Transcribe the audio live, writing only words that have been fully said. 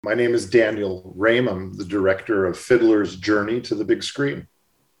My name is Daniel Rame. I'm the director of Fiddler's Journey to the Big Screen.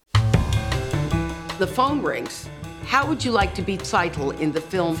 The phone rings. How would you like to be Seidel in the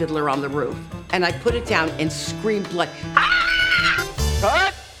film Fiddler on the Roof? And I put it down and screamed like, ah!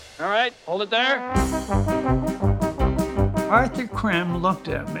 Cut! All right, hold it there. Arthur Kram looked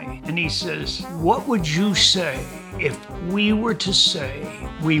at me and he says, "What would you say if we were to say,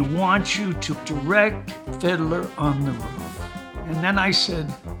 we want you to direct Fiddler on the Roof?" And then I said,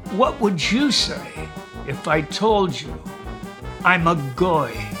 "What would you say if I told you I'm a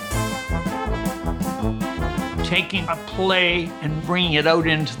goy?" Taking a play and bringing it out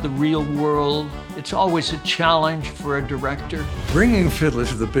into the real world, it's always a challenge for a director. Bringing Fiddler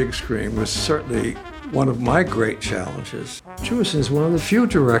to the big screen was certainly one of my great challenges. Jewison is one of the few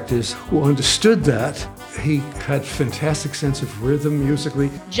directors who understood that. He had fantastic sense of rhythm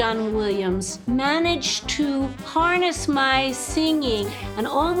musically. John Williams managed to harness my singing and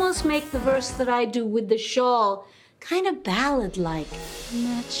almost make the verse that I do with the shawl kind of ballad-like.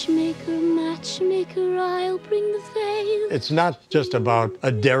 Matchmaker, matchmaker, I'll bring the veil. It's not just about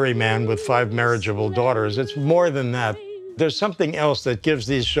a dairyman with 5 marriageable daughters. It's more than that. There's something else that gives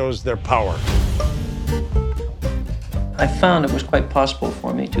these shows their power. I found it was quite possible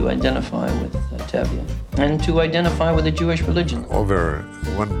for me to identify with Tevye and to identify with the Jewish religion. Over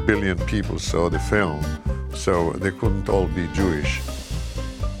 1 billion people saw the film, so they couldn't all be Jewish.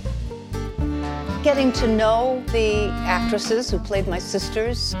 Getting to know the actresses who played my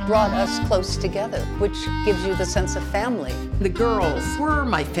sisters brought us close together, which gives you the sense of family. The girls were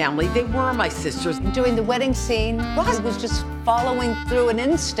my family. They were my sisters. During the wedding scene, Ross was just following through an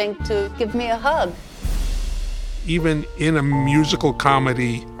instinct to give me a hug. Even in a musical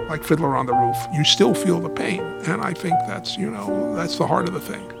comedy like Fiddler on the Roof, you still feel the pain. And I think that's the heart of the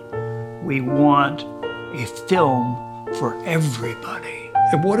thing. We want a film for everybody.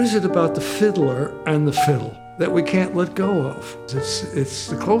 And what is it about the fiddler and the fiddle that we can't let go of? It's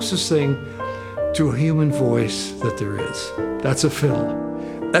the closest thing to a human voice that there is. That's a fiddle.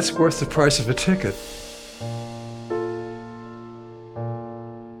 That's worth the price of a ticket.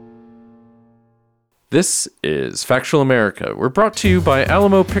 This is Factual America. We're brought to you by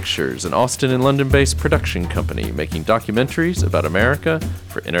Alamo Pictures, an Austin and London-based production company making documentaries about America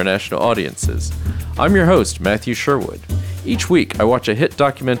for international audiences. I'm your host, Matthew Sherwood. Each week, I watch a hit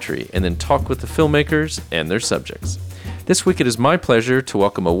documentary and then talk with the filmmakers and their subjects. This week, it is my pleasure to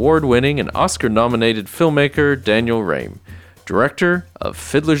welcome award-winning and Oscar-nominated filmmaker Daniel Rame, director of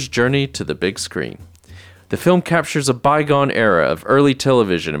Fiddler's Journey to the Big Screen. The film captures a bygone era of early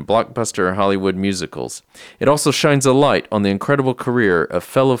television and blockbuster Hollywood musicals. It also shines a light on the incredible career of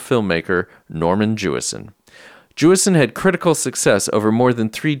fellow filmmaker Norman Jewison. Jewison had critical success over more than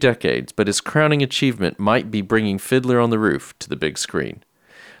 3 decades, but his crowning achievement might be bringing Fiddler on the Roof to the big screen.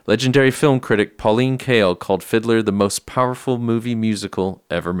 Legendary film critic Pauline Kael called Fiddler the most powerful movie musical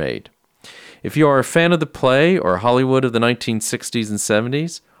ever made. If you are a fan of the play or Hollywood of the 1960s and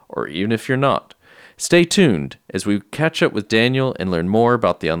 70s, or even if you're not, stay tuned as we catch up with Daniel and learn more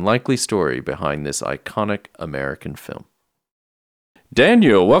about the unlikely story behind this iconic American film.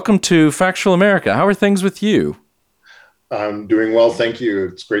 Daniel, welcome to Factual America. How are things with you? I'm doing well, thank you.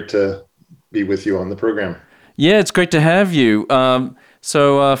 It's great to be with you on the program. Yeah, it's great to have you.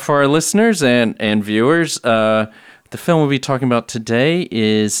 So for our listeners and viewers, the film we'll be talking about today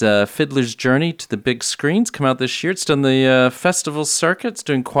is Fiddler's Journey to the Big Screen. It's come out this year. It's done the festival circuit. It's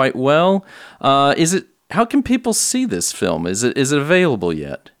doing quite well. How can people see this film? Is it available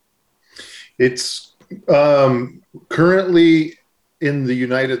yet? It's currently in the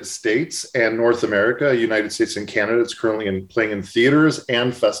United States and North America, United States and Canada. It's currently playing in theaters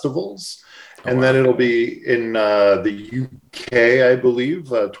and festivals. And then it'll be in the UK, I believe,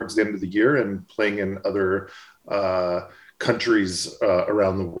 towards the end of the year, and playing in other countries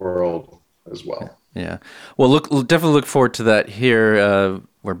around the world as well. Yeah. Well, definitely look forward to that here.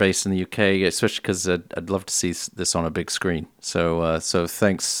 We're based in the UK, especially because I'd love to see this on a big screen. So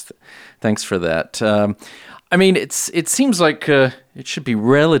thanks for that. I mean, it seems like it should be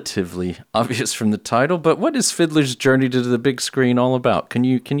relatively obvious from the title, but what is Fiddler's Journey to the Big Screen all about? Can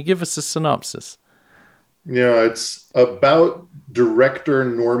you give us a synopsis? Yeah, it's about director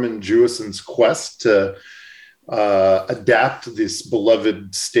Norman Jewison's quest to adapt this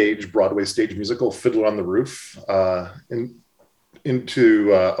beloved Broadway stage musical, Fiddler on the Roof,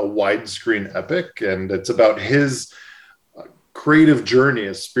 into a widescreen epic. And it's about his creative journey,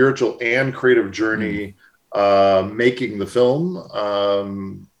 a spiritual and creative journey, making the film.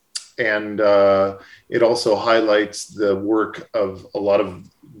 And it also highlights the work of a lot of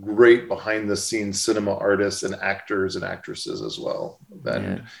great behind the scenes cinema artists and actors and actresses as well.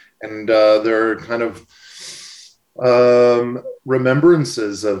 And they're kind of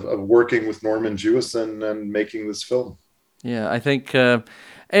remembrances of working with Norman Jewison and making this film. Yeah, I think, and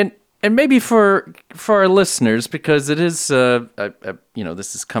maybe for our listeners, because it is, this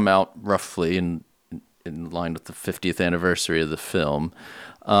has come out roughly in line with the 50th anniversary of the film.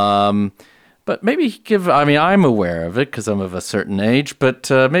 But maybe I'm aware of it because I'm of a certain age,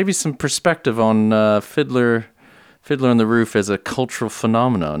 but maybe some perspective on Fiddler on the Roof as a cultural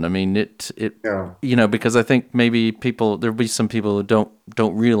phenomenon. I mean, because I think maybe there'll be some people who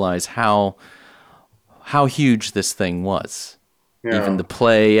don't realize how huge this thing was. Yeah. Even the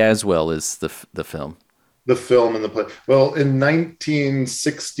play as well as the film. The film and the play. Well, in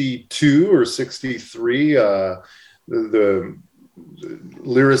 1962 or 63, the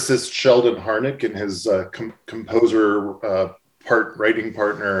lyricist Sheldon Harnick and his composer writing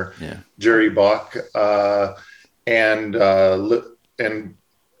partner Jerry Bach and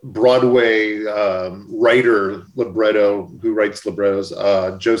Broadway writer who writes librettos,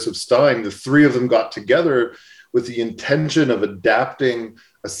 Joseph Stein, the three of them got together with the intention of adapting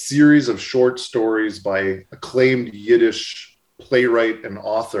a series of short stories by acclaimed Yiddish playwright and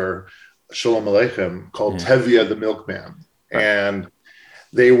author Shalom Aleichem called Tevye the Milkman. And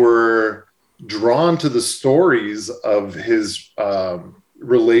they were drawn to the stories of his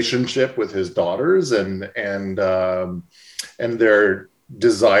relationship with his daughters and their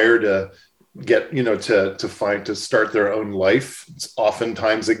desire to get, to start their own life. It's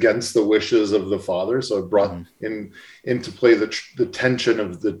oftentimes against the wishes of the father. So it brought into play the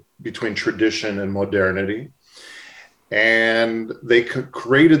tension between tradition and modernity. And they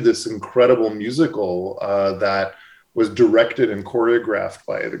created this incredible musical that was directed and choreographed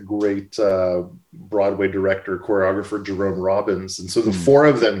by the great Broadway director, choreographer Jerome Robbins. And so the four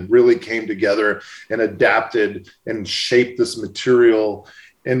of them really came together and adapted and shaped this material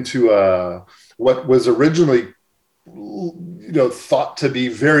into what was originally, thought to be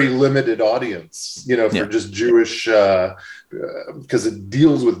very limited audience, for just Jewish, because it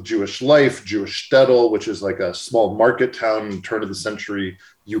deals with Jewish life, Jewish shtetl, which is like a small market town in turn of the century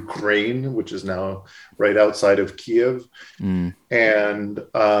Ukraine, which is now right outside of Kiev. And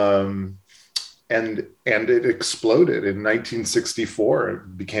it exploded in 1964.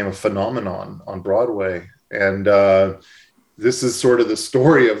 It became a phenomenon on Broadway. And this is sort of the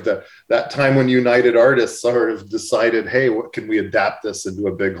story of that time when United Artists sort of decided, hey, what can we adapt this into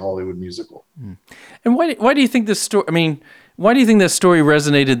a big Hollywood musical? And why do you think this story? I mean, why do you think that story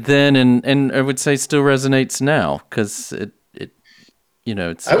resonated then, and I would say still resonates now? Because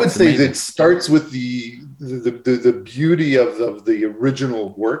I would say that it starts with the beauty of the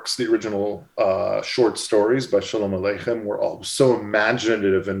original works, the original short stories by Shalom Aleichem were all so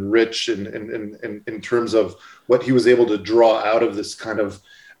imaginative and rich in terms of what he was able to draw out of this kind of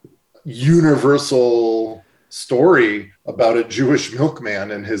universal story about a Jewish milkman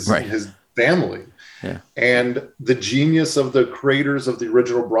and his family. Yeah. And the genius of the creators of the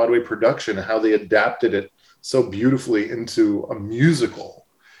original Broadway production, how they adapted it so beautifully into a musical,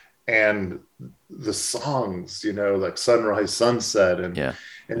 and the songs, like Sunrise, Sunset, and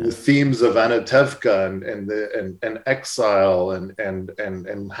the themes of Anatevka and exile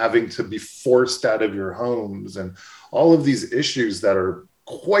and having to be forced out of your homes, and all of these issues that are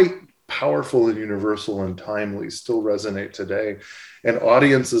quite powerful and universal and timely still resonate today. And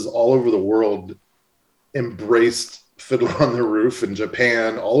audiences all over the world embraced Fiddler on the Roof in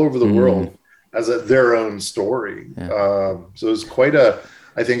Japan, all over the world, as their own story. So it was quite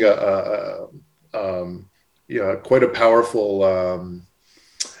quite a powerful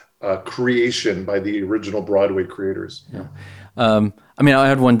creation by the original Broadway creators. I'll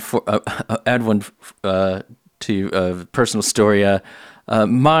add one to a personal story. I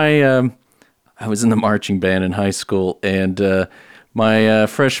was in the marching band in high school, and my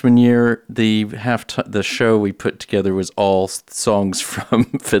freshman year, the show we put together was all songs from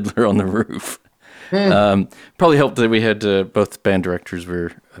Fiddler on the Roof. Probably helped that we had both band directors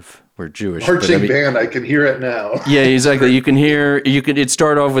were Jewish. Marching band, I can hear it now. Yeah, exactly. You can hear. It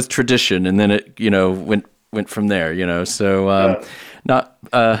started off with tradition, and then it went from there. So not.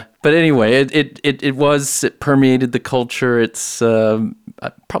 But anyway, it permeated the culture. It's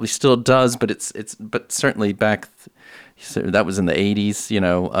probably still does, but certainly back. That was in the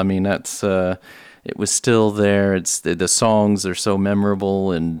 80s, that's, it was still there. It's the songs are so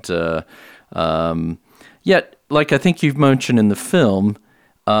memorable. And, yet, like I think you've mentioned in the film,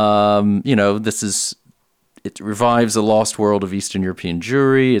 it revives a lost world of Eastern European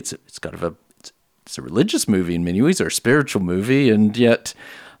Jewry. It's a religious movie in many ways, or a spiritual movie. And yet,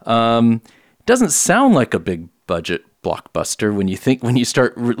 Doesn't sound like a big budget blockbuster when you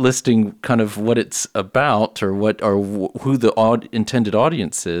start listing kind of what it's about or who the intended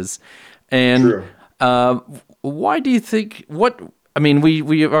audience is. And why do you think I mean,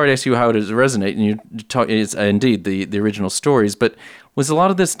 we already asked you how it does resonate, and you talk. It's indeed the original stories, but was a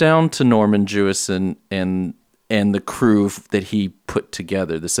lot of this down to Norman Jewison and the crew that he put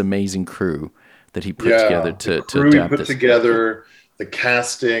together, this amazing crew that he put together to adapt this? Together, the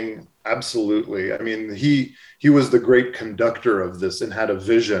casting, absolutely. I mean, he was the great conductor of this and had a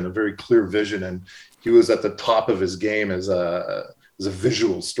vision, a very clear vision, and he was at the top of his game as a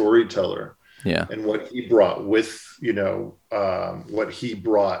visual storyteller. Yeah. And what he brought with, what he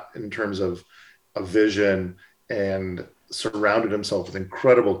brought in terms of a vision, and surrounded himself with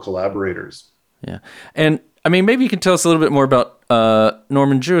incredible collaborators. Yeah. And I mean, maybe you can tell us a little bit more about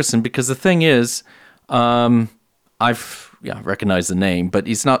Norman Jewison, because the thing is, I've recognized the name, but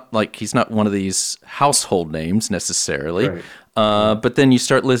he's not one of these household names necessarily. Right. But then you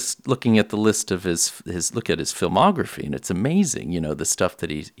start looking at the list of his filmography, and it's amazing, the stuff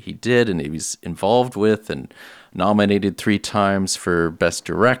that he did and he was involved with, and nominated 3 times for Best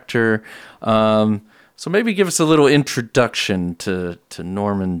Director. So maybe give us a little introduction to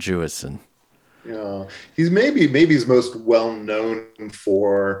Norman Jewison. Yeah, he's maybe he's most well known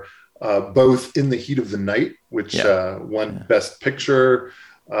for both In the Heat of the Night, which won Best Picture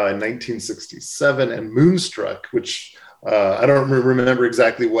in 1967, and Moonstruck, which I don't remember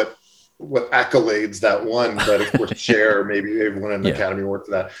exactly what accolades that won, but of course Cher maybe won an Academy Award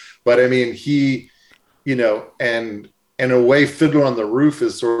for that. But I mean, he, and in a way, Fiddler on the Roof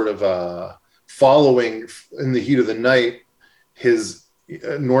is sort of following In the Heat of the Night. His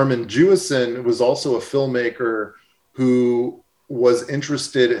Norman Jewison was also a filmmaker who was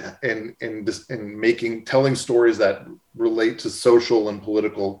interested in telling stories that relate to social and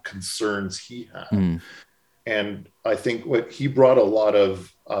political concerns he had. And I think what he brought a lot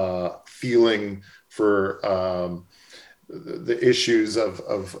of feeling for the issues of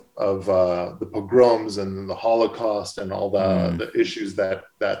the pogroms and the Holocaust and all the issues that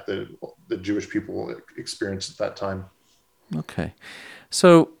the Jewish people experienced at that time. Okay,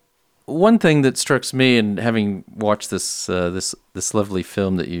 so one thing that strikes me, in having watched this lovely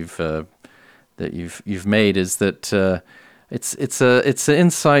film that you've made, is that it's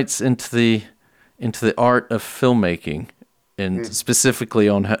insights into the art of filmmaking, and specifically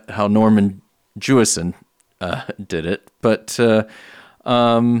on how Norman Jewison did it. But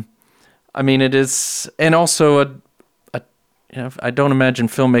I mean, it is, and also I don't imagine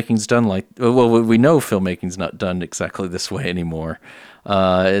filmmaking's done like. Well, we know filmmaking's not done exactly this way anymore.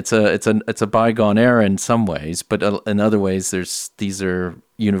 It's a bygone era in some ways, but in other ways, these are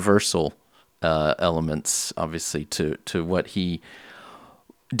universal elements, obviously, to what he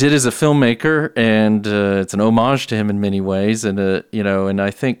did as a filmmaker, and it's an homage to him in many ways. And and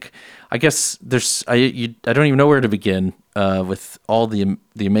I guess I don't even know where to begin with all the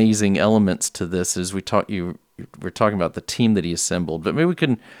amazing elements to this. As we're talking about the team that he assembled, but maybe we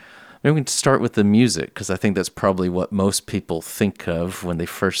can start with the music, because I think that's probably what most people think of when they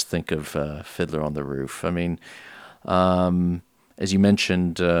first think of Fiddler on the Roof. I mean, as you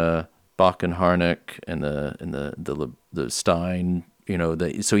mentioned, Bach and Harnack and the Stein.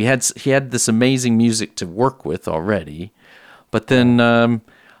 So he had this amazing music to work with already, but then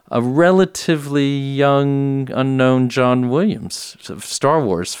a relatively young, unknown John Williams of Star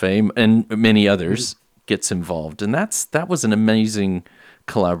Wars fame and many others gets involved, and that was an amazing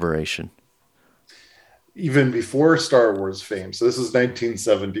collaboration. Even before Star Wars fame, so this is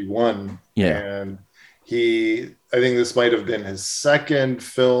 1971, and I think this might have been his second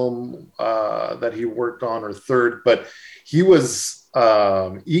film that he worked on, or third, but he was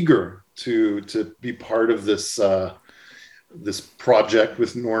eager to be part of this project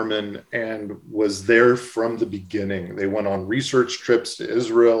with Norman, and was there from the beginning. They went on research trips to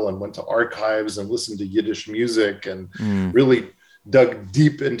Israel and went to archives and listened to Yiddish music, and really dug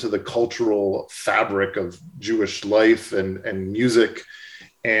deep into the cultural fabric of Jewish life and music.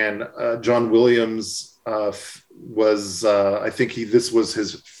 And John Williams was, I think this was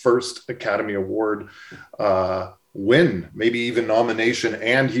his first Academy Award win, maybe even nomination,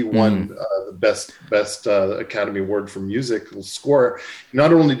 and he won the best Academy Award for musical score.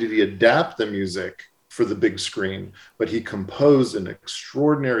 Not only did he adapt the music for the big screen, but he composed an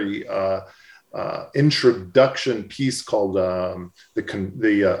extraordinary introduction piece called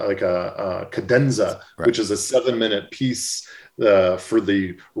cadenza, which is a 7-minute piece for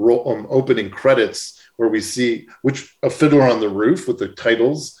the opening credits, where we see a Fiddler on the Roof with the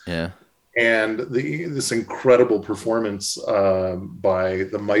titles. and this incredible performance by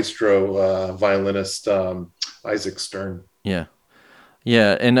the maestro violinist Isaac Stern. Yeah,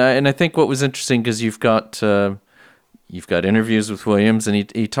 yeah, and I think what was interesting, because you've got interviews with Williams,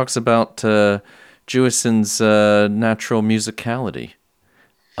 and he talks about Jewison's natural musicality,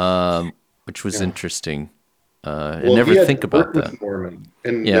 which was interesting. I never think about that. Norman,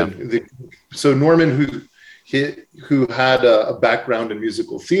 so Norman, who had a background in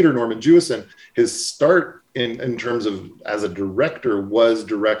musical theater, Norman Jewison, his start in terms of as a director was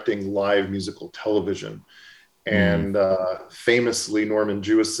directing live musical television. And famously, Norman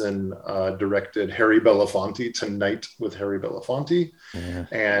Jewison directed Harry Belafonte, Tonight with Harry Belafonte,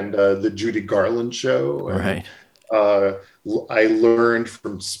 and the Judy Garland Show. Right. I learned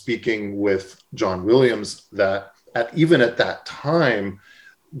from speaking with John Williams that even at that time,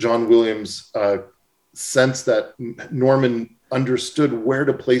 John Williams sensed that Norman understood where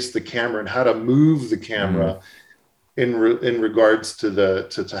to place the camera and how to move the camera in regards to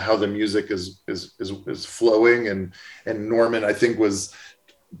how the music is flowing, and Norman, I think, was,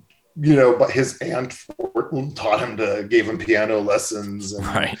 but his aunt gave him piano lessons,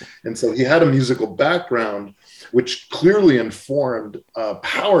 and so he had a musical background, which clearly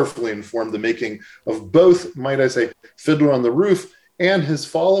powerfully informed the making of both, might I say, Fiddler on the Roof and his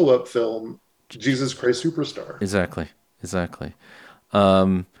follow-up film, Jesus Christ Superstar. Exactly.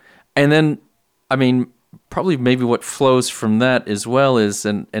 And then, I mean, probably maybe what flows from that as well is,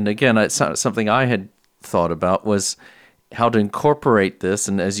 and again, it's not something I had thought about, was how to incorporate this,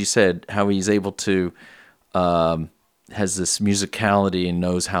 and as you said, how he's able to has this musicality and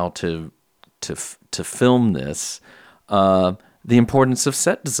knows how to film this. The importance of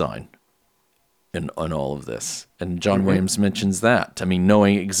set design on all of this, and John Williams mentions that. I mean,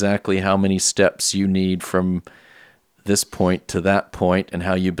 knowing exactly how many steps you need from this point to that point, and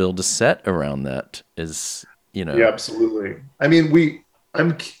how you build a set around that is, Yeah, absolutely. I mean,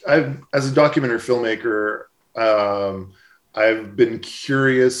 I'm as a documentary filmmaker, I've been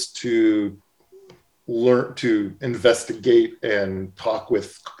curious to learn to investigate and talk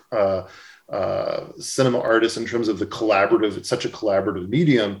with cinema artists in terms of the collaborative. It's such a collaborative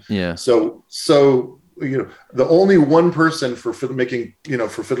medium. Yeah. So the only one person for filmmaking,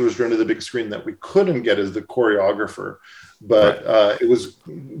 for Fiddler's Journey to the Big Screen that we couldn't get is the choreographer. But it was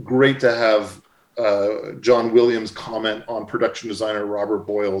great to have John Williams comment on production designer Robert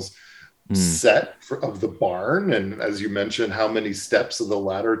Boyle's set of the barn, and as you mentioned, how many steps of the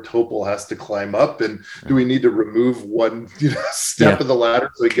ladder Topol has to climb up, and do we need to remove one step of the ladder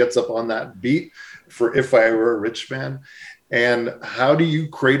so he gets up on that beat for If I Were a Rich Man? And how do you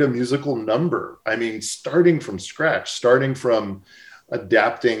create a musical number? I mean, starting from scratch, starting from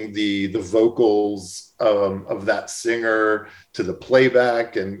adapting the vocals of that singer to the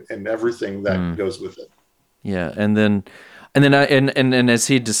playback and everything that goes with it. Yeah, and then as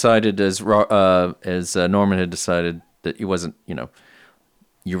he decided, as Norman had decided that he wasn't,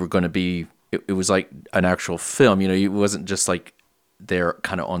 you were going to be. It was like an actual film. It wasn't just like they're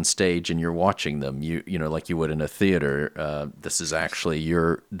kind of on stage and you're watching them. You like you would in a theater. This is actually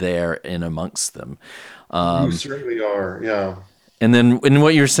you're there in amongst them. You certainly are. Yeah. And then in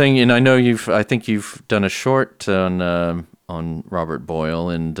what you're saying, and I know I think you've done a short on Robert Boyle,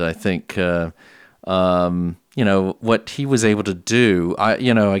 and I think. What he was able to do, I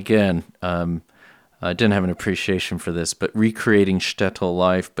didn't have an appreciation for this, but recreating shtetl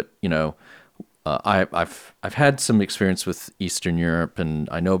life. But I've had some experience with Eastern Europe, and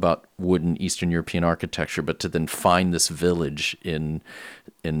I know about wooden Eastern European architecture. But to then find this village in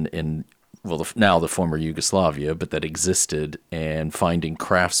now the former Yugoslavia, but that existed, and finding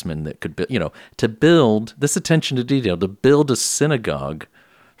craftsmen that could to build this attention to detail, to build a synagogue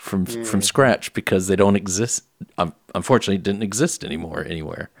from scratch, because they don't exist. Unfortunately, didn't exist anymore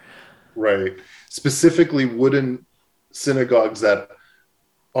anywhere. Right. Specifically, wooden synagogues that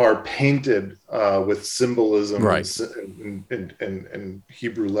are painted with symbolism, and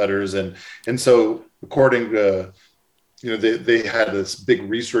Hebrew letters, and so according to they had this big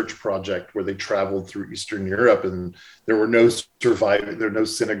research project where they traveled through Eastern Europe, and there were no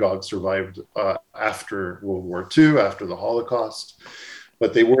synagogues survived after World War II, after the Holocaust.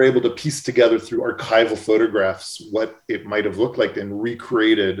 But they were able to piece together through archival photographs what it might have looked like, and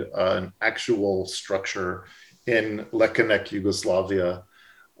recreated an actual structure in Lekenek, Yugoslavia,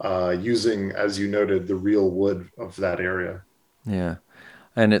 using, as you noted, the real wood of that area. Yeah,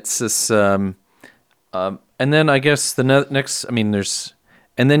 and it's this, and then I guess the next,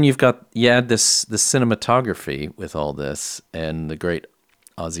 and then you add this cinematography with all this, and the great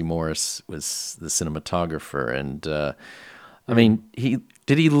Ozzie Morris was the cinematographer, and I mean,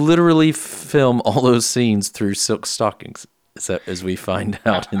 did he literally film all those scenes through silk stockings? As we find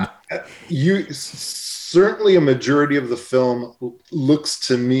out, certainly a majority of the film looks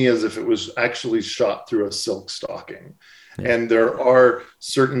to me as if it was actually shot through a silk stocking, and there are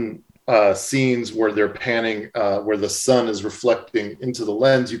certain scenes where they're panning, where the sun is reflecting into the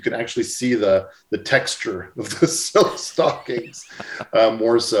lens. You can actually see the texture of the silk stockings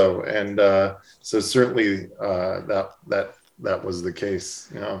more so, and so certainly that was the case.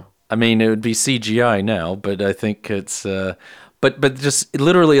 I mean, it would be CGI now, but I think it's, but just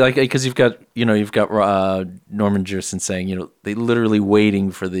literally, like, because you've got Norman Jewison saying, they literally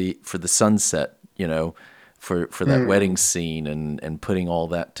waiting for the sunset, for that wedding scene and putting all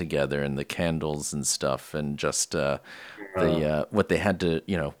that together and the candles and stuff and just what they had to,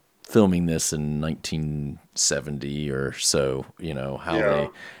 filming this in 1970 or so, how they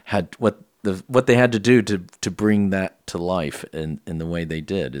had what they had to do to bring that to life in the way they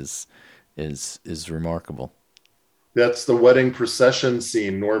did is remarkable. That's the wedding procession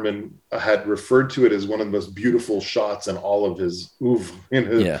scene. Norman had referred to it as one of the most beautiful shots in all of his oeuvre, in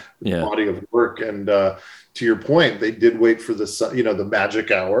his body of work. And to your point, they did wait for the sun, the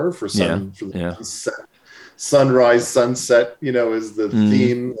magic hour for the sunset. Sunrise, sunset, is the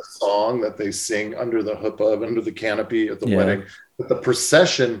theme, the song that they sing under the huppah, under the canopy at the wedding. But the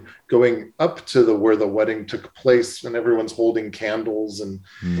procession going up to where the wedding took place, and everyone's holding candles, and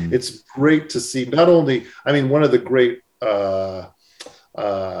it's great to see. Not only, one of the great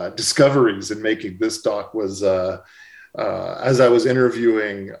discoveries in making this doc was as I was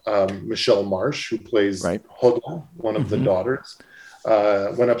interviewing Michelle Marsh, who plays Hoda, one of the daughters.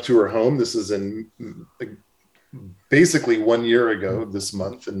 Went up to her home. This is in basically 1 year ago this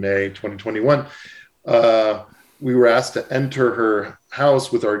month in May 2021. We were asked to enter her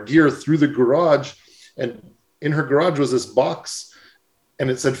house with our gear through the garage, and in her garage was this box, and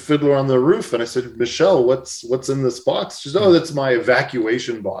it said Fiddler on the Roof. And I said, Michelle, what's in this box? She said, oh, that's my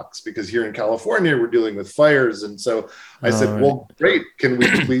evacuation box, because here in California we're dealing with fires. And so I said, well, great, can we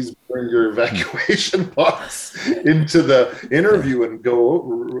please bring your evacuation box into the interview and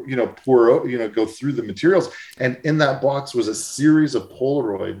go go through the materials? And in that box was a series of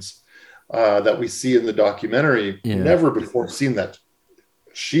Polaroids that we see in the documentary. Never before seen that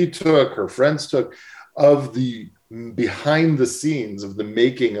she took, her friends took, of the behind the scenes of the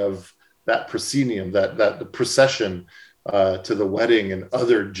making of that proscenium, that the procession to the wedding, and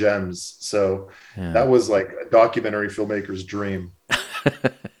other gems. So that was like a documentary filmmaker's dream.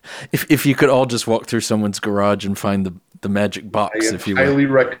 If you could all just walk through someone's garage and find the magic box, if you will. Highly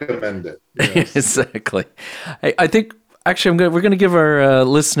recommend it. Yes. Exactly. I think actually we're going to give our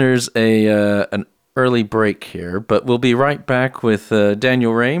listeners an early break here, but we'll be right back with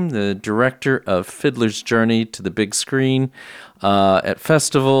Daniel Rame, the director of Fiddler's Journey to the big screen at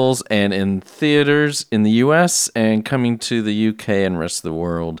festivals and in theaters in the U.S. and coming to the U.K. and rest of the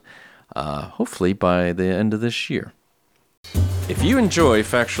world, hopefully by the end of this year. If you enjoy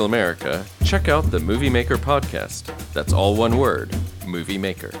Factual America, check out the Movie Maker podcast. That's all one word, Movie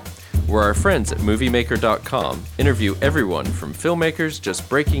Maker, where our friends at MovieMaker.com interview everyone from filmmakers just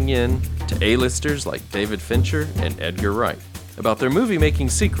breaking in to A-listers like David Fincher and Edgar Wright about their movie-making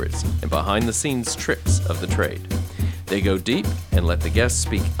secrets and behind-the-scenes tricks of the trade. They go deep and let the guests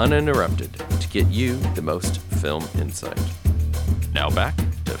speak uninterrupted to get you the most film insight. Now back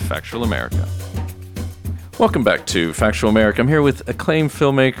to Factual America. Welcome back to Factual America. I'm here with acclaimed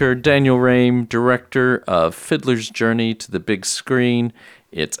filmmaker Daniel Rame, director of Fiddler's Journey to the big screen.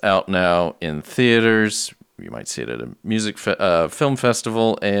 It's out now in theaters. You might see it at a film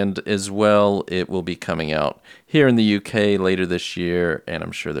festival, and as well, it will be coming out here in the UK later this year, and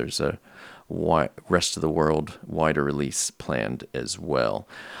I'm sure there's a rest of the world wider release planned as well.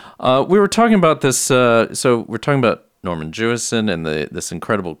 We were talking about this, so we're talking about Norman Jewison and this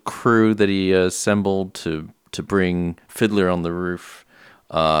incredible crew that he assembled to bring Fiddler on the Roof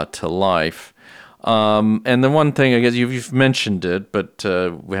to life. And the one thing, I guess you've mentioned it, but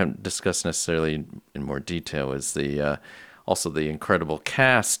we haven't discussed necessarily in more detail, is also the incredible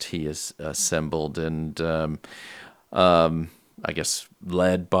cast he has assembled, and I guess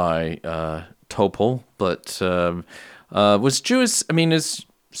led by Topol. But was Jewison? I mean, is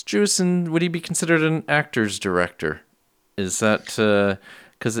Jewison? Would he be considered an actor's director? Is that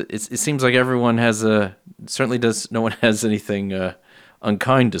because it seems like everyone has certainly does. No one has anything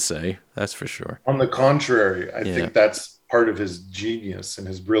unkind to say, that's for sure. On the contrary, I think that's part of his genius and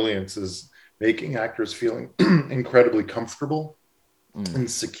his brilliance, is making actors feeling incredibly comfortable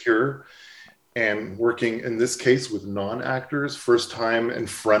and secure and working in this case with non-actors, first time in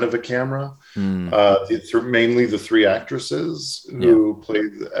front of a camera. Mainly the three actresses who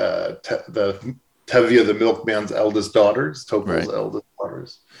played Tevye the milkman's eldest daughters, Topol's eldest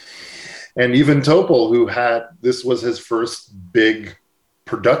daughters. And even Topol, this was his first big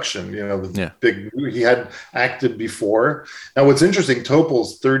production, he had acted before. Now, what's interesting,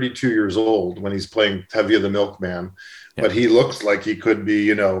 Topol's 32 years old when he's playing Tevye the milkman, but he looks like he could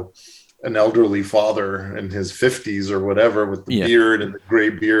be, an elderly father in his 50s or whatever, with the beard and the gray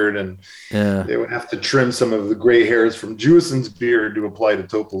beard. And they would have to trim some of the gray hairs from Jewison's beard to apply to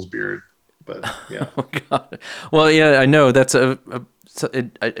Topol's beard. But yeah. Oh, God. Well, yeah, I know that's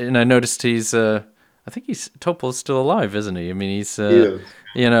and I noticed he's, I think Topol's still alive, isn't he? I mean, he's, so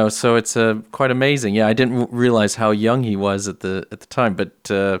it's quite amazing. Yeah, I didn't realize how young he was at the time, but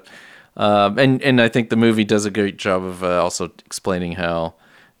and I think the movie does a great job of also explaining how,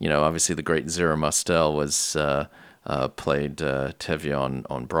 obviously the great Zero Mostel was played Tevye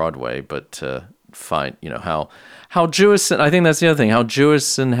on Broadway, but find how Jewison, I think that's the other thing, how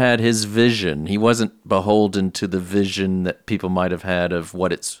Jewison had his vision. He wasn't beholden to the vision that people might have had of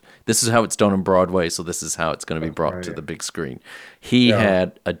this is how it's done on Broadway, so this is how it's going to be brought to the big screen. He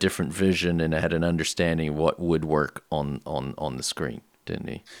had a different vision and had an understanding of what would work on the screen, didn't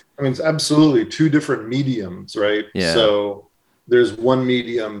he? I mean, it's absolutely two different mediums, right? Yeah. So there's one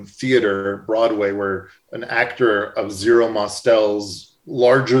medium, theater, Broadway, where an actor of Zero Mostel's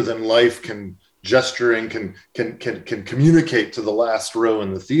larger than life can gesturing can communicate to the last row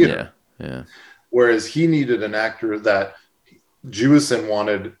in the theater. Yeah. Whereas he needed an actor that Jewison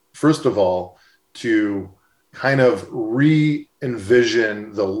wanted, first of all, to kind of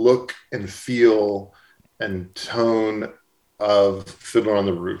re-envision the look and feel and tone of Fiddler on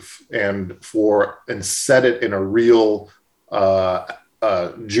the Roof and set it in a real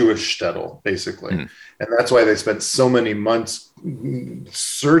Jewish shtetl, basically. And that's why they spent so many months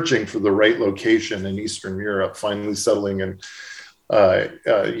searching for the right location in Eastern Europe, finally settling in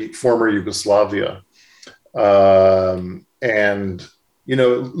former Yugoslavia. And,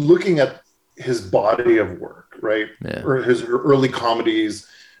 looking at his body of work, right? Yeah. Or his early comedies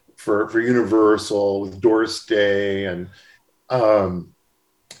for Universal with Doris Day and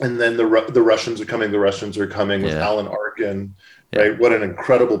then the Russians are coming. The Russians are coming with Alan Arkin, right? What an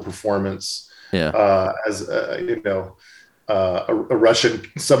incredible performance! As a Russian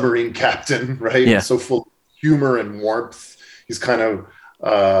submarine captain, right? Yeah. So full of humor and warmth. He's kind of,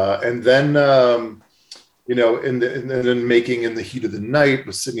 and then and then making In the Heat of the Night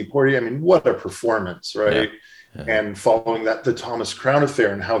with Sidney Poitier. I mean, what a performance, right? Yeah. And following that, the Thomas Crown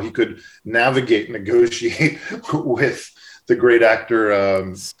Affair and how he could negotiate with the great actor,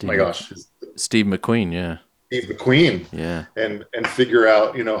 Steve McQueen, Steve McQueen, and figure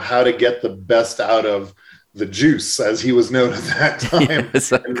out, how to get the best out of the juice, as he was known at that time,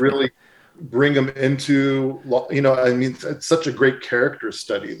 and really bring him into, it's such a great character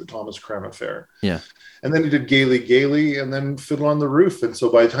study, the Thomas Crown Affair. Yeah. And then he did Gaily, and then Fiddler on the Roof. And so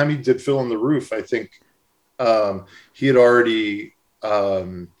by the time he did Fiddler on the Roof, I think he had already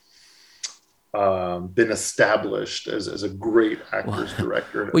been established as a great actor's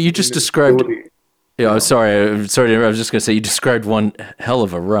director. Well, you just described. Yeah, I'm sorry. I was just going to say, you described one hell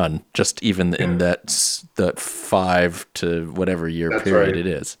of a run, just even in that 5 to whatever year period it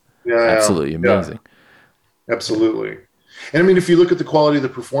is. Yeah, absolutely amazing. Yeah. Absolutely. And I mean, if you look at the quality of the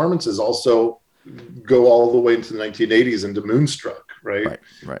performances, also go all the way into the 1980s into Moonstruck, right?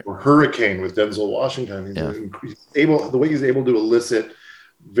 Or Hurricane with Denzel Washington. The way he's able to elicit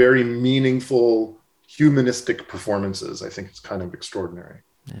very meaningful, humanistic performances, I think it's kind of extraordinary.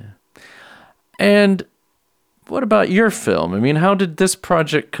 Yeah. And what about your film? I mean, how did this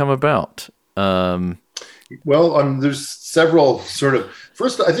project come about? Well, there's several sort of.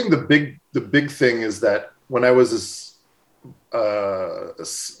 First, I think the big thing is that when I was a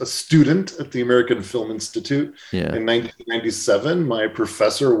student at the American Film Institute in 1997, my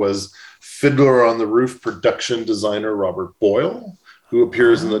professor was Fiddler on the Roof production designer Robert Boyle, who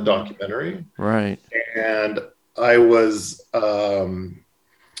appears in the documentary. Right. And I was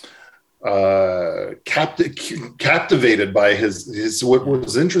captivated by his. What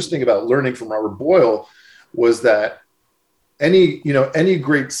was interesting about learning from Robert Boyle was that any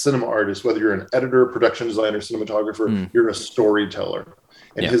great cinema artist, whether you're an editor, production designer, cinematographer, you're a storyteller.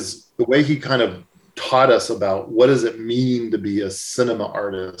 And the way he kind of taught us about what does it mean to be a cinema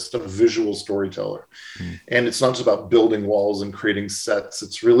artist, a visual storyteller. And it's not just about building walls and creating sets.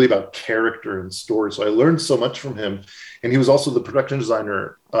 It's really about character and story. So I learned so much from him. And he was also the production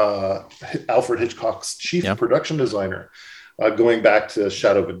designer, Alfred Hitchcock's chief production designer. going back to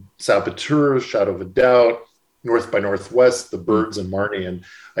Salvatore, Shadow of a Doubt, North by Northwest, The Birds, and Marnie. And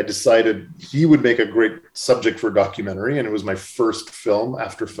I decided he would make a great subject for a documentary. And it was my first film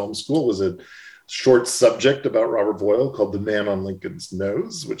after film school. It was a short subject about Robert Boyle called The Man on Lincoln's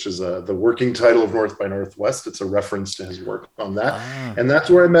Nose, which is the working title of North by Northwest. It's a reference to his work on that. And that's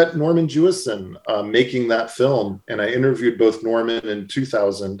where I met Norman Jewison making that film. And I interviewed both Norman in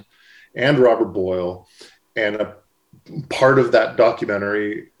 2000 and Robert Boyle. And a part of that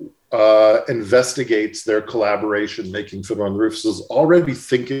documentary investigates their collaboration making Fiddler on the Roof. So I was already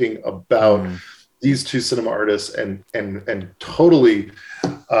thinking about these two cinema artists and totally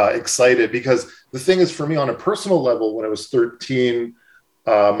excited, because the thing is, for me on a personal level, when I was 13,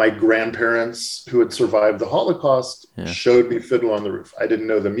 my grandparents who had survived the Holocaust showed me Fiddler on the Roof. I didn't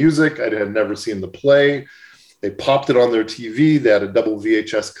know the music. I had never seen the play. They popped it on their TV. They had a double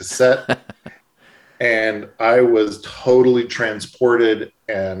VHS cassette. And I was totally transported,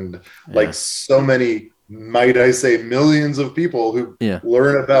 and like so many, might I say, millions of people who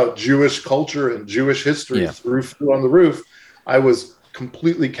learn about Jewish culture and Jewish history through Fiddler on the Roof, I was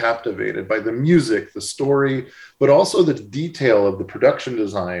completely captivated by the music, the story, but also the detail of the production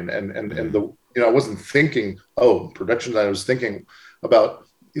design. And the, I wasn't thinking, production design. I was thinking about,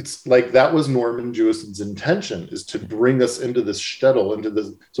 it's like that was Norman Jewison's intention, is to bring us into this shtetl, into this,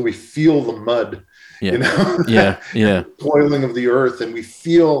 so we feel the mud, toiling of the earth, and we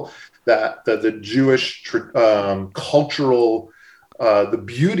feel that the Jewish cultural, the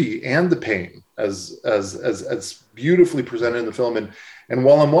beauty and the pain as beautifully presented in the film. And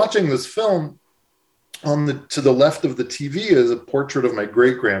while I'm watching this film, to the left of the TV is a portrait of my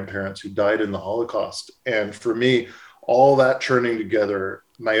great grandparents who died in the Holocaust. And for me, all that churning together,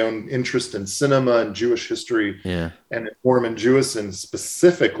 my own interest in cinema and Jewish history, and Norman Jewison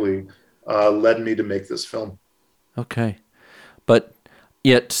specifically, led me to make this film. Okay. But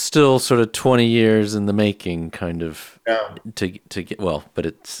yet still sort of 20 years in the making, kind of, to get, but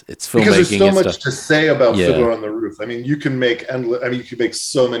it's filmmaking. Because there's so much to say about Fiddler on the Roof. I mean, you can make you can make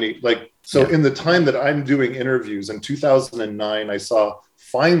so many, in the time that I'm doing interviews in 2009, I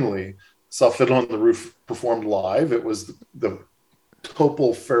finally saw Fiddler on the Roof performed live. It was the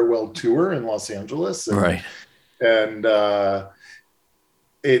Topol farewell tour in Los Angeles. And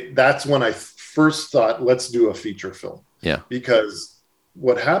that's when I first thought, let's do a feature film. Because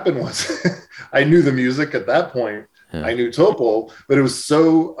what happened was I knew the music at that point. I knew Topol, but it was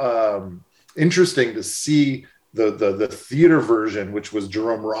so interesting to see the theater version, which was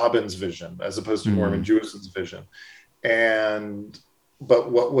Jerome Robbins' vision as opposed to Norman Jewison's vision.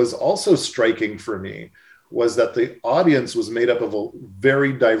 But what was also striking for me was that the audience was made up of a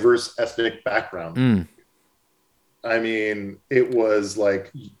very diverse ethnic background. I mean, it was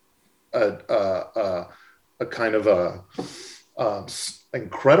like a kind of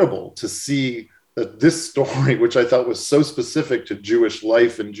incredible to see that this story, which I thought was so specific to Jewish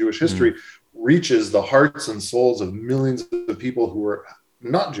life and Jewish history, reaches the hearts and souls of millions of people who are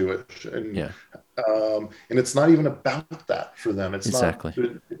not Jewish. And it's not even about that for them. It's exactly.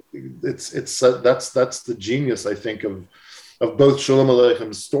 That's the genius, I think, of both Sholem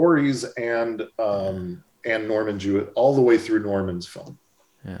Aleichem's stories and Norman Jewison, all the way through Norman's film.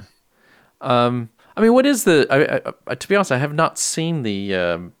 I mean, what is to be honest, I have not seen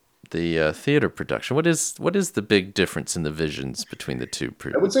the theater production. What is the big difference in the visions between the two?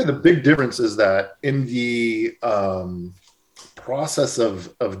 I would say the big difference is that in the process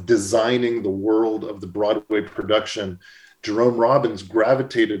of designing the world of the Broadway production, Jerome Robbins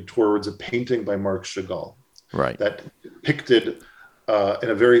gravitated towards a painting by Marc Chagall, that depicted in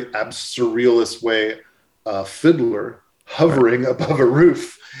a very surrealist way Fiddler hovering above a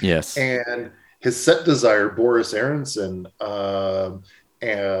roof. And his set designer, Boris Aronson,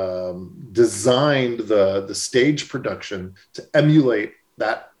 designed the stage production to emulate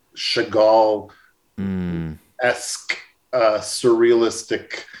that Chagall-esque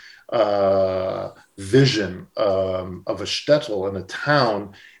surrealistic vision of a shtetl in a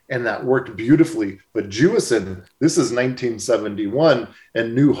town, and that worked beautifully. But Jewison, this is 1971,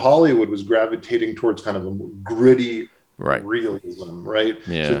 and New Hollywood was gravitating towards kind of a gritty realism,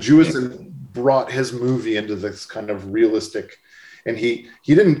 So Jewison brought his movie into this kind of realistic, and he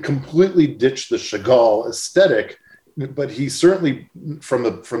didn't completely ditch the Chagall aesthetic, but he certainly, from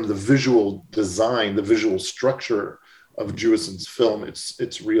the visual design, the visual structure of Jewison's film,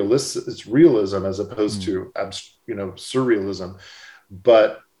 it's realism as opposed to surrealism.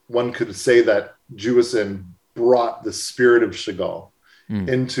 But one could say that Jewison brought the spirit of Chagall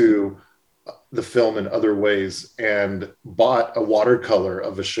into the film in other ways, and bought a watercolor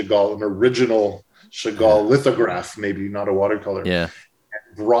of a Chagall, an original Chagall lithograph, maybe not a watercolor. Yeah.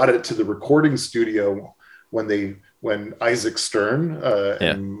 And brought it to the recording studio when Isaac Stern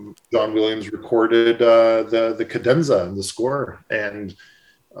and John Williams recorded the cadenza and the score. And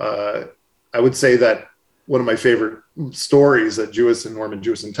I would say that one of my favorite stories that Norman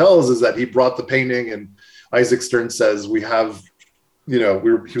Jewison tells is that he brought the painting, and Isaac Stern says, he was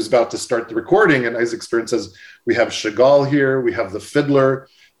about to start the recording, and Isaac Stern says, we have Chagall here, we have the fiddler.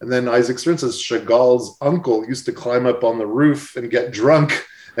 And then Isaac Stern says, Chagall's uncle used to climb up on the roof and get drunk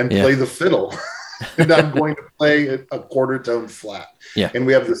and play the fiddle. And I'm going to play a quarter tone flat. Yeah. And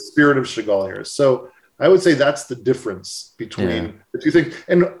we have the spirit of Chagall here. So I would say that's the difference between the two things.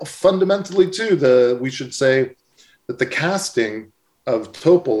 And fundamentally, too, we should say that the casting of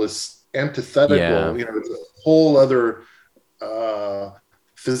Topol is antithetical. Yeah. It's a whole other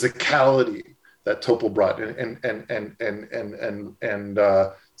physicality that Topol brought, and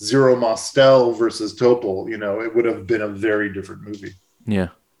Zero Mostel versus Topol. It would have been a very different movie. Yeah.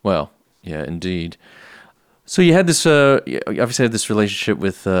 Well, yeah, indeed. So you had this, you obviously had this relationship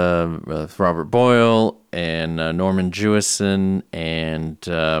with Robert Boyle and Norman Jewison,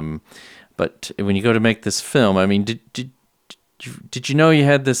 but when you go to make this film, I mean, did you know you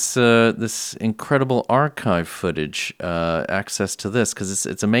had this this incredible archive footage, access to this? Because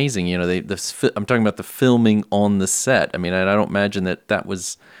it's amazing. I'm talking about the filming on the set. I mean, I don't imagine that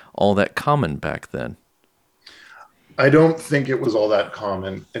was all that common back then. I don't think it was all that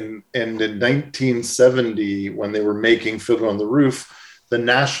common. And in 1970, when they were making Fiddler on the Roof, the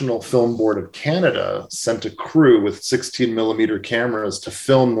National Film Board of Canada sent a crew with 16 millimeter cameras to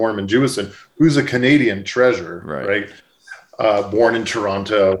film Norman Jewison, who's a Canadian treasure, right? Born in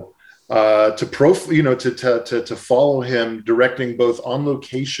Toronto, to follow him directing both on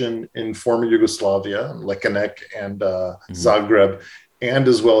location in former Yugoslavia, Lekenek and Zagreb, and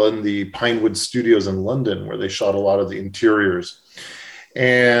as well in the Pinewood Studios in London, where they shot a lot of the interiors.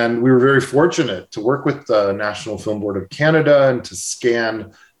 And we were very fortunate to work with the National Film Board of Canada and to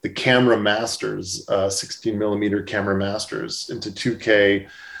scan the camera masters, 16 millimeter camera masters, into 2K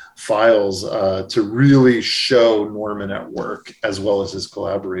files to really show Norman at work as well as his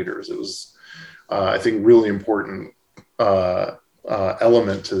collaborators. It was, I think, really important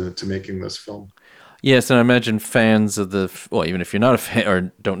element to making this film. Yes, and I imagine fans of even if you're not a fan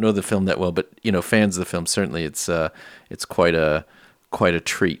or don't know the film that well, but fans of the film, certainly it's quite a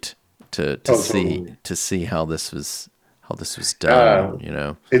treat to see how this was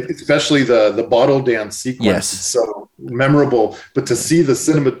done. Especially the bottle dance sequence. Yes. It's so memorable, but to see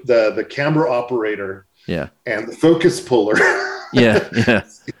the camera operator and the focus puller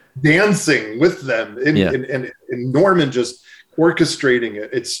dancing with them and Norman just orchestrating it.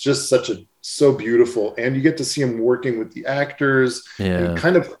 It's just so beautiful. And you get to see him working with the actors and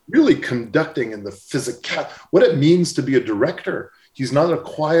kind of really conducting in the physical, what it means to be a director. He's not a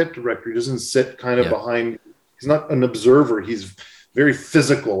quiet director. He doesn't sit kind of behind. He's not an observer. He's very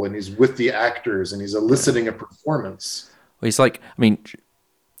physical, and he's with the actors, and he's eliciting a performance. Well,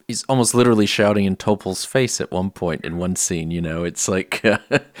 he's almost literally shouting in Topol's face at one point in one scene. It's like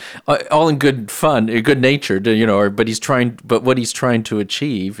all in good fun, good natured. But what he's trying to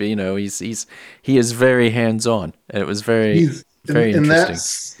achieve, he is very hands on, and it was very interesting. In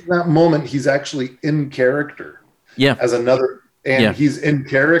that moment, he's actually in character. Yeah, as another, and he's in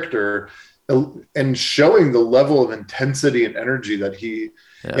character. And showing the level of intensity and energy that he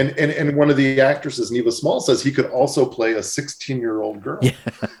and one of the actresses, Neva Small, says he could also play a 16-year-old girl.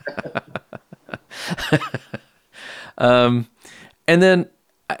 And then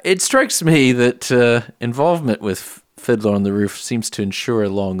it strikes me that involvement with Fiddler on the Roof seems to ensure a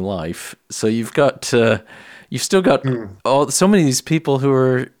long life. So you've still got so many of these people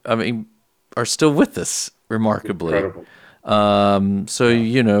who are still with us remarkably. Incredible.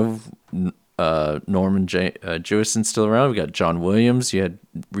 Norman Jewison's still around. We got John Williams. You had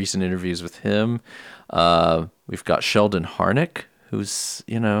recent interviews with him. We've got Sheldon Harnick, who's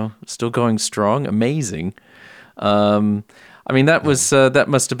still going strong. Amazing. That was that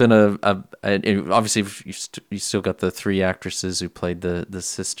must have been obviously you still got the three actresses who played the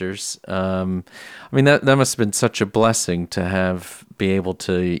sisters. That must have been such a blessing to be able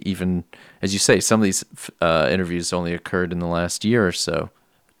to, even as you say, some of these interviews only occurred in the last year or so.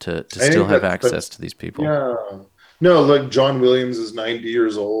 To still have access to these people. Yeah. No, like John Williams is 90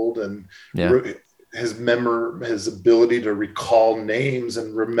 years old, and his ability to recall names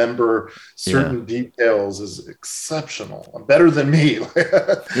and remember certain details is exceptional. Better than me.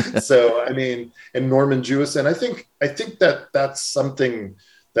 So, and Norman Jewison, I think that's something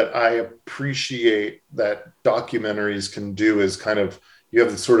that I appreciate that documentaries can do, is kind of you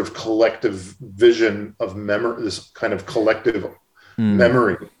have this sort of collective vision of memory, this kind of collective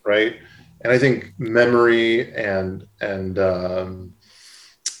memory, right? And I think memory and I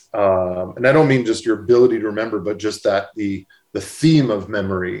don't mean just your ability to remember, but just that the theme of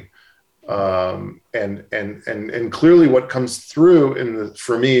memory, and clearly what comes through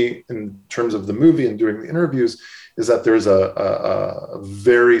for me in terms of the movie and doing the interviews is that there's a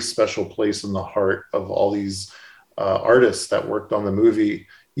very special place in the heart of all these artists that worked on the movie,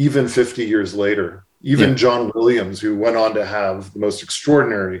 even 50 years later. Even John Williams, who went on to have the most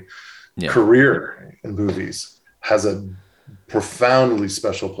extraordinary career in movies, has a profoundly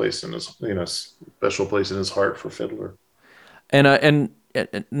special place in his, special place in his heart for Fiddler. And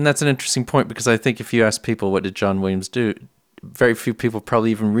that's an interesting point, because I think if you ask people what did John Williams do, very few people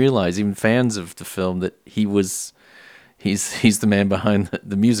probably even realize, even fans of the film, that he's the man behind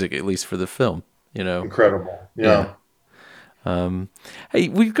the music, at least for the film. Incredible. Yeah. Hey,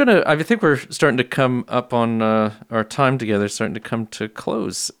 I think we're starting to come up on our time together, starting to come to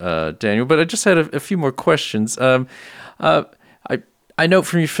close, Daniel. But I just had a few more questions. I know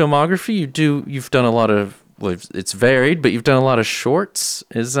from your filmography, you've done a lot of, well, it's varied, but you've done a lot of shorts.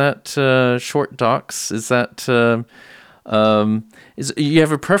 Is that short docs? Is that you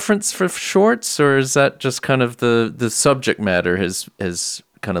have a preference for shorts, or is that just kind of the subject matter has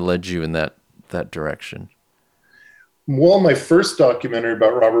kind of led you in that direction? Well, my first documentary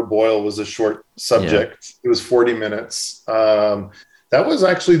about Robert Boyle was a short subject. It was 40 minutes. That was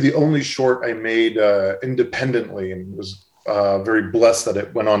actually the only short I made independently, and was very blessed that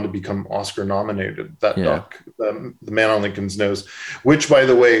it went on to become Oscar nominated. That doc, The Man on Lincoln's Nose, which, by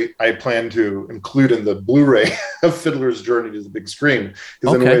the way, I plan to include in the Blu-ray of Fiddler's Journey to the Big Screen,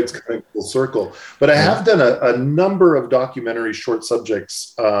 because in a way it's coming full circle. But I have done a number of documentary short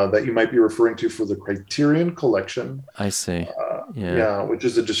subjects that you might be referring to for the Criterion Collection. I see. Which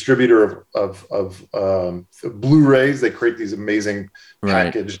is a distributor of Blu-rays. They create these amazing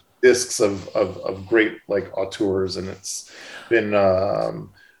packaged discs of great auteurs, and it's been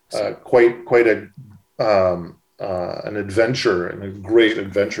quite an adventure, and a great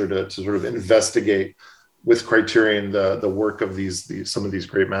adventure to sort of investigate with Criterion the work of some of these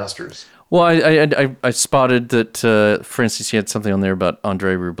great masters. Well, I spotted that, for instance, you had something on there about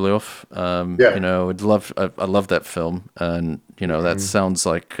Andrei Rublev. I love that film, and that sounds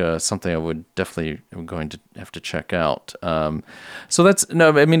like something I would definitely am going to have to check out. So there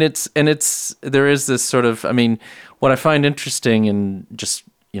is this sort of, what I find interesting in just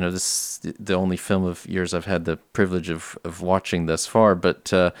this the only film of yours I've had the privilege of watching thus far,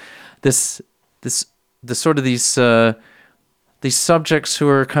 but these subjects who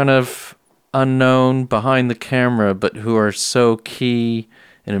are kind of unknown behind the camera, but who are so key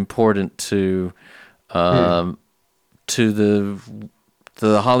and important to the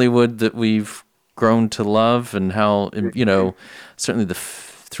Hollywood that we've grown to love, and how certainly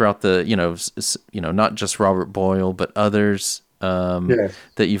throughout the not just Robert Boyle but others that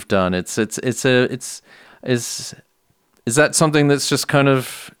you've done. Is that something that's just kind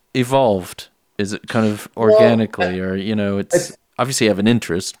of evolved? Is it kind of organically, or it's obviously you have an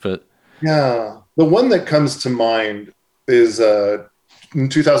interest, but the one that comes to mind is in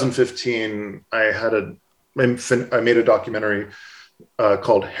 2015 I made a documentary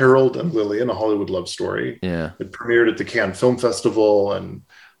called Harold and Lillian, a Hollywood love story. It premiered at the Cannes Film Festival and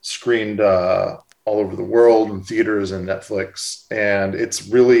screened all over the world in theaters and Netflix. And it's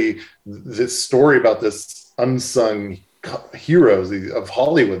really this story about this unsung heroes of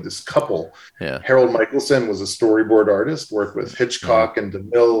Hollywood, this couple. Harold Michelson was a storyboard artist, worked with Hitchcock and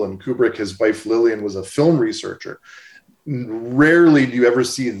DeMille and Kubrick. His wife Lillian was a film researcher. Rarely do you ever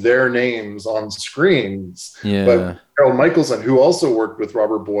see their names on screens. But Harold Michelson, who also worked with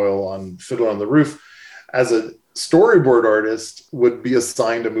Robert Boyle on Fiddler on the Roof, as a storyboard artist, would be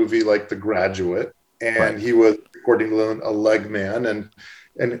assigned a movie like The Graduate, and he was, according to Lillian, a leg man. And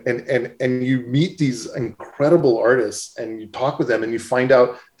you meet these incredible artists, and you talk with them, and you find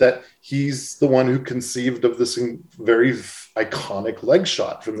out that he's the one who conceived of this very iconic leg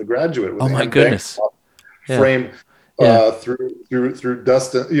shot from The Graduate. With my goodness! Framed through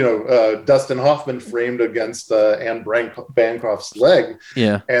Dustin, Dustin Hoffman framed against Anne Bancroft's leg.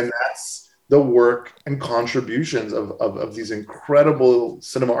 And that's the work and contributions of these incredible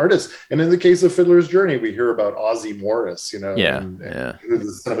cinema artists. And in the case of Fiddler's Journey, we hear about Ozzie Morris, and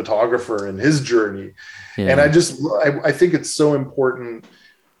the cinematographer and his journey. And I think it's so important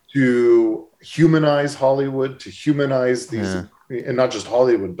to humanize Hollywood, to humanize these, and not just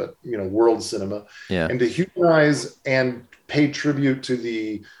Hollywood, but world cinema, and to humanize and pay tribute to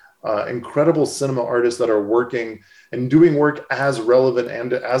the incredible cinema artists that are working and doing work as relevant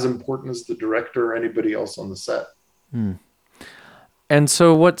and as important as the director or anybody else on the set. And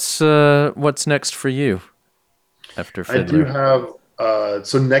so what's next for you after Fiddler? I do have,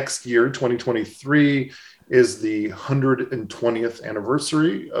 so next year, 2023, is the 120th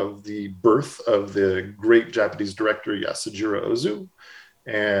anniversary of the birth of the great Japanese director Yasujiro Ozu.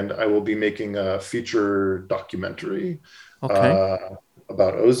 And I will be making a feature documentary about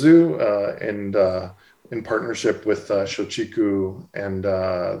Ozu and in partnership with Shochiku and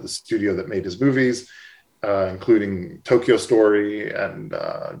the studio that made his movies, including Tokyo Story and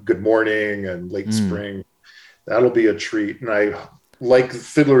Good Morning and Late Spring. That'll be a treat. And I, like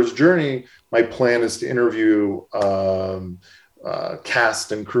Fiddler's Journey, my plan is to interview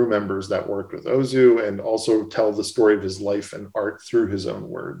cast and crew members that worked with Ozu and also tell the story of his life and art through his own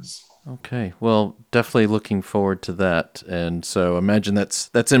words. Okay, well, definitely looking forward to that. And so imagine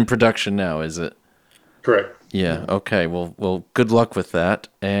that's in production now, is it? Correct. Yeah, okay. Well, good luck with that.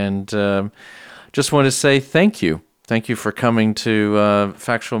 And just want to say thank you. Thank you for coming to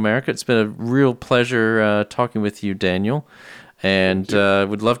Factual America. It's been a real pleasure talking with you, Daniel. And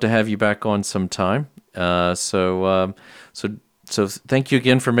would love to have you back on sometime. So thank you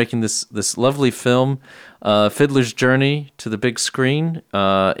again for making this lovely film, Fiddler's Journey to the Big Screen,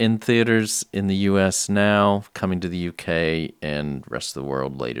 in theaters in the U.S. now, coming to the U.K. and rest of the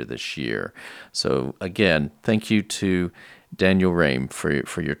world later this year. So again, thank you to Daniel Rame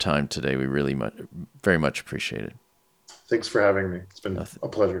for your time today. We really very much appreciate it. Thanks for having me. It's been a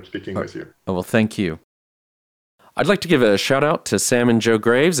pleasure speaking with you. Oh, well, thank you. I'd like to give a shout out to Sam and Joe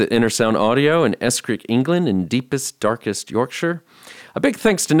Graves at Intersound Audio in Eskrick, England, in deepest, darkest Yorkshire. A big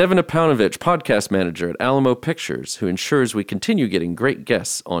thanks to Nevin Apaunovich, podcast manager at Alamo Pictures, who ensures we continue getting great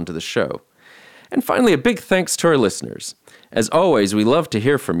guests onto the show. And finally, a big thanks to our listeners. As always, we love to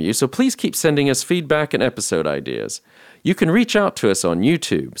hear from you, so please keep sending us feedback and episode ideas. You can reach out to us on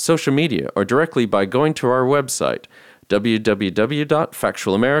YouTube, social media, or directly by going to our website,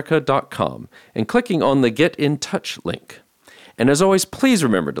 www.factualamerica.com, and clicking on the Get in Touch link. And as always, please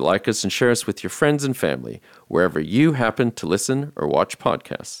remember to like us and share us with your friends and family, wherever you happen to listen or watch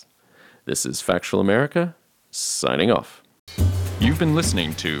podcasts. This is Factual America, signing off. You've been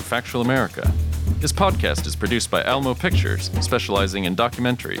listening to Factual America. This podcast is produced by Alamo Pictures, specializing in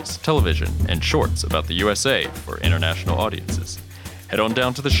documentaries, television, and shorts about the USA for international audiences. Head on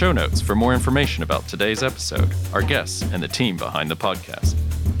down to the show notes for more information about today's episode, our guests, and the team behind the podcast.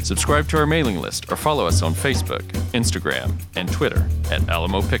 Subscribe to our mailing list or follow us on Facebook, Instagram, and Twitter at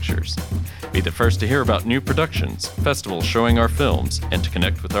Alamo Pictures. Be the first to hear about new productions, festivals showing our films, and to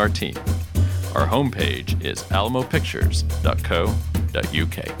connect with our team. Our homepage is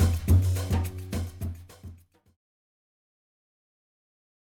alamopictures.co.uk.